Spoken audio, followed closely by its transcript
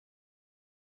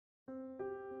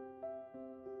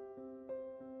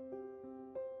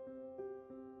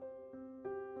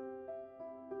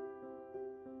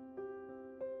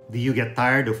Do you get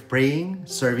tired of praying,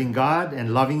 serving God,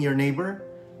 and loving your neighbor?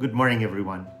 Good morning,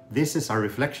 everyone. This is our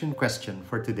reflection question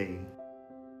for today.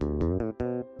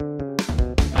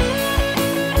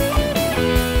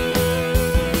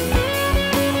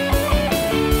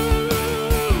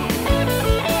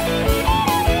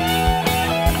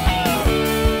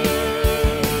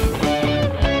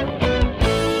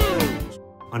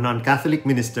 A non-Catholic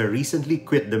minister recently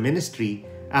quit the ministry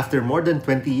after more than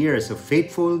 20 years of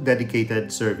faithful,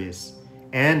 dedicated service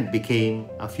and became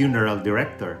a funeral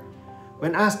director.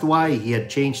 When asked why he had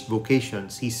changed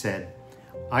vocations, he said,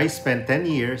 "I spent 10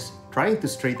 years trying to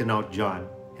straighten out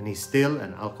John, and he's still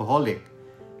an alcoholic.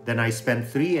 Then I spent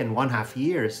 3.5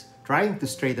 years trying to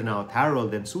straighten out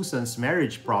Harold and Susan's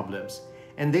marriage problems,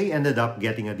 and they ended up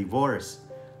getting a divorce.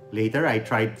 Later, I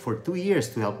tried for 2 years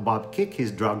to help Bob kick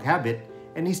his drug habit,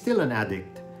 and he's still an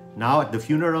addict. Now at the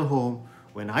funeral home,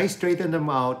 when I straighten them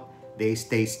out, they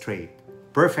stay straight.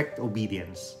 Perfect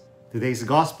obedience." Today's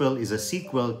gospel is a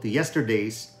sequel to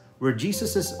yesterday's, where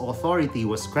Jesus' authority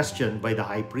was questioned by the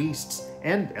high priests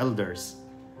and elders.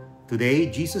 Today,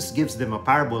 Jesus gives them a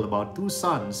parable about 2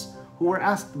 sons who were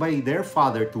asked by their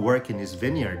father to work in his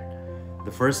vineyard.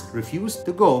 The first refused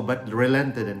to go but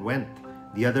relented and went.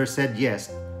 The other said yes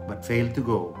but failed to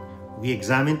go. We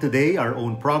examine today our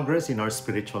own progress in our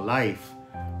spiritual life.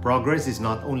 Progress is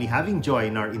not only having joy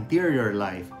in our interior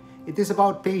life, it is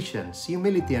about patience,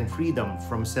 humility, and freedom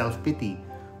from self-pity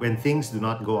when things do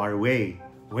not go our way.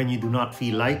 When you do not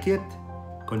feel like it,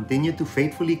 continue to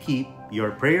faithfully keep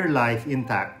your prayer life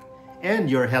intact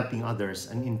and your helping others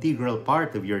an integral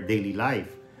part of your daily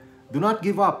life. Do not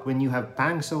give up when you have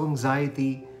pangs of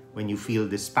anxiety, when you feel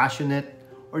dispassionate,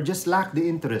 or just lack the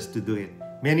interest to do it.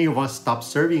 Many of us stop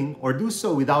serving or do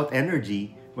so without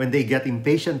energy when they get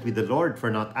impatient with the Lord for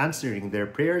not answering their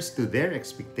prayers to their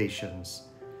expectations.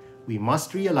 We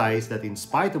must realize that in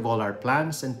spite of all our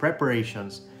plans and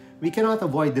preparations, we cannot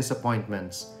avoid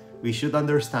disappointments. We should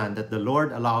understand that the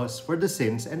Lord allows for the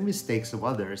sins and mistakes of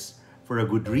others for a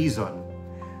good reason.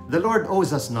 The Lord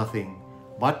owes us nothing,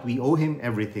 but we owe Him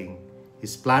everything.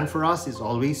 His plan for us is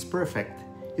always perfect.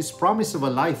 His promise of a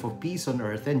life of peace on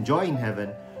earth and joy in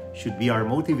heaven should be our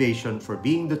motivation for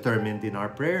being determined in our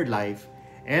prayer life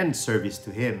and service to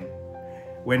Him.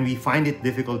 When we find it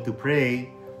difficult to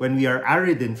pray, when we are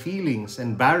arid in feelings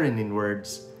and barren in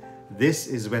words, this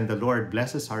is when the Lord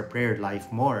blesses our prayer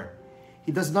life more.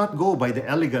 He does not go by the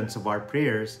elegance of our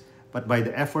prayers, but by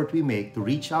the effort we make to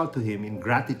reach out to Him in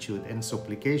gratitude and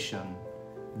supplication.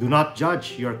 Do not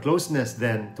judge your closeness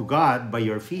then to God by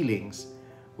your feelings.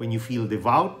 When you feel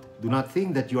devout, do not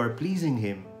think that you are pleasing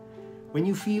Him. When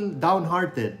you feel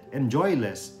downhearted and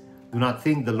joyless, do not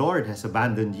think the Lord has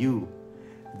abandoned you.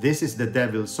 This is the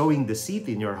devil sowing deceit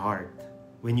in your heart.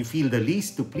 When you feel the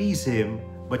least to please Him,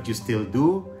 but you still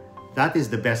do, that is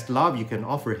the best love you can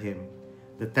offer Him.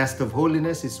 The test of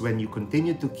holiness is when you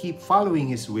continue to keep following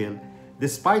His will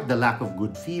despite the lack of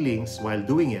good feelings while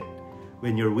doing it.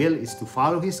 When your will is to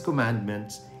follow His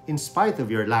commandments in spite of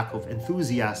your lack of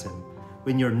enthusiasm.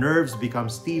 When your nerves become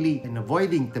steely in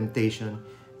avoiding temptation,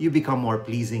 you become more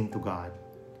pleasing to God.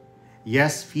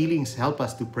 Yes, feelings help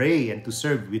us to pray and to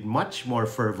serve with much more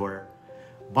fervor,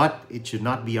 but it should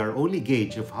not be our only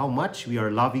gauge of how much we are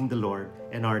loving the Lord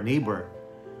and our neighbor.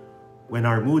 When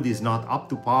our mood is not up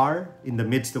to par, in the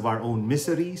midst of our own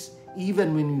miseries,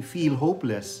 even when we feel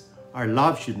hopeless, our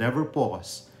love should never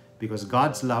pause, because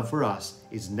God's love for us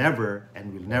is never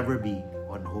and will never be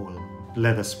on hold.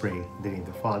 Let us pray. In the name of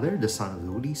the Father, the Son, and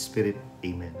the Holy Spirit.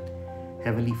 Amen.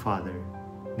 Heavenly Father,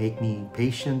 make me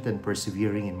patient and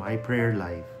persevering in my prayer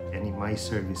life and in my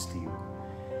service to you.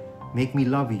 Make me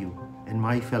love you and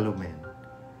my fellow men,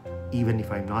 even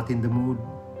if I'm not in the mood,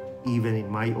 even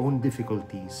in my own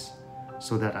difficulties,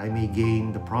 so that I may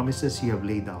gain the promises you have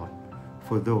laid out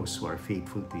for those who are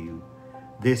faithful to you.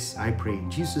 This I pray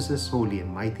in Jesus' holy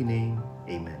and mighty name.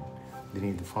 Amen. In the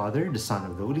name of the Father, the Son,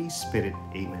 and the Holy Spirit.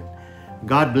 Amen.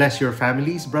 God bless your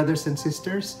families, brothers and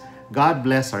sisters. God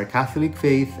bless our Catholic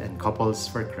faith and couples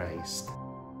for Christ.